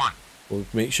 721. We'll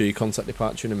make sure you contact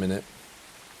departure in a minute.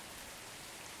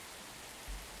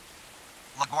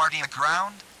 LaGuardia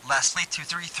ground, Leslie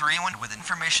 2331 with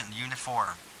information uniform.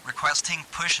 Requesting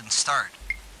push and start.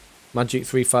 Magic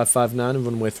 3559 and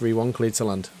runway 31, cleared to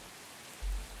land.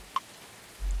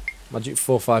 Magic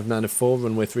 4594,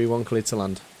 runway 31, cleared to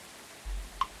land.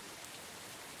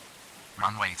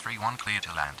 Runway 31 clear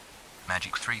to land.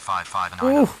 Magic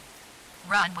 3559. Ooh.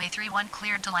 Runway 31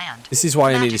 cleared to land. This is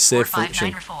why I need a Magic save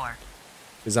function. 4594.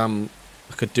 Because I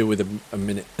could do with a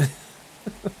minute.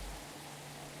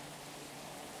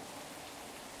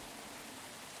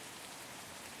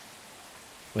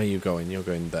 Where are you going? You're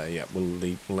going there. Yeah,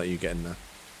 we'll let you get in there.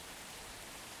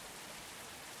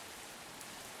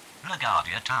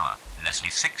 LaGuardia Tower, Leslie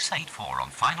 684 on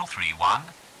final 31.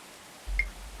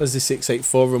 Leslie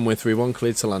 684, runway 31,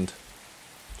 cleared to land.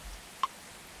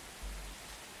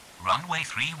 Runway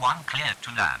 31 cleared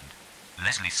to land.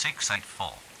 Leslie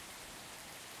 684.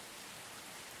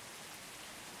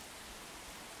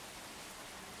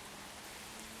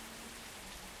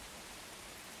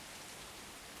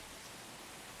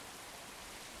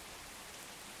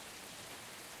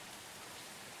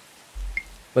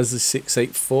 Leslie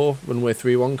 684, runway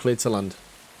 31, cleared to land.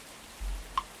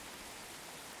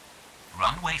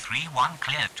 Runway 31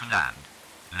 cleared to land.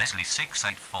 Leslie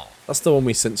 684. That's the one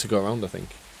we sent to go around, I think.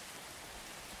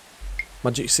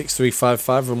 Magic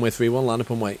 6355, runway 31, line up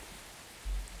and wait.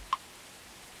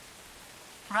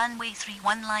 Runway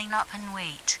 31, line up and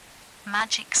wait.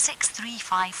 Magic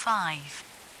 6355.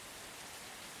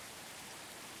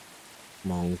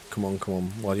 Come on, come on, come on.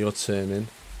 While you're turning,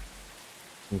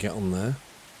 and get on there.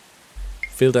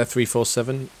 Field Air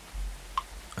 347.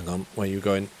 Hang on, where are you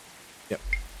going? Yep.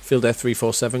 Field Air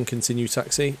 347, continue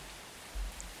taxi.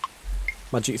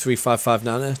 Magic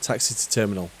 3559, taxi to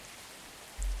terminal.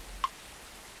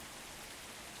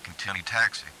 Continue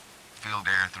taxi. Field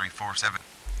Air 347.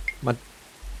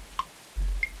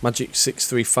 Magic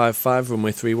 6355,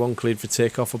 runway 31, cleared for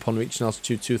takeoff upon reaching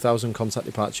altitude 2000, contact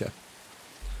departure.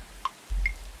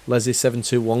 Leslie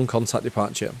 721, contact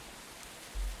departure.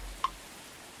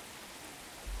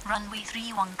 Runway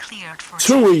 31 cleared for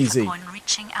Too takeoff easy. upon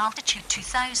reaching altitude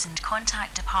 2000,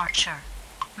 contact departure.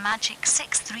 Magic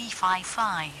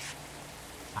 6355.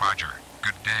 Roger.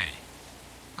 Good day.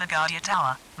 LaGuardia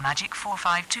Tower, Magic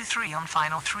 4523 on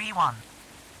final 31.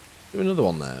 Do another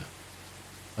one there.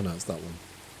 Oh no, it's that one.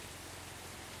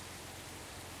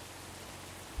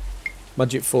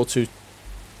 Magic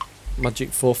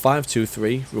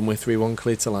 4523, runway 31,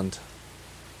 cleared to land.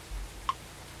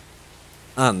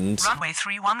 And Runway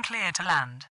 31 clear to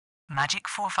land. Magic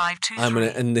 4523. I'm going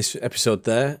to end this episode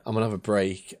there. I'm going to have a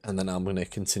break and then I'm going to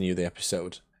continue the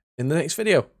episode in the next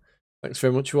video. Thanks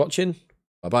very much for watching.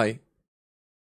 Bye bye.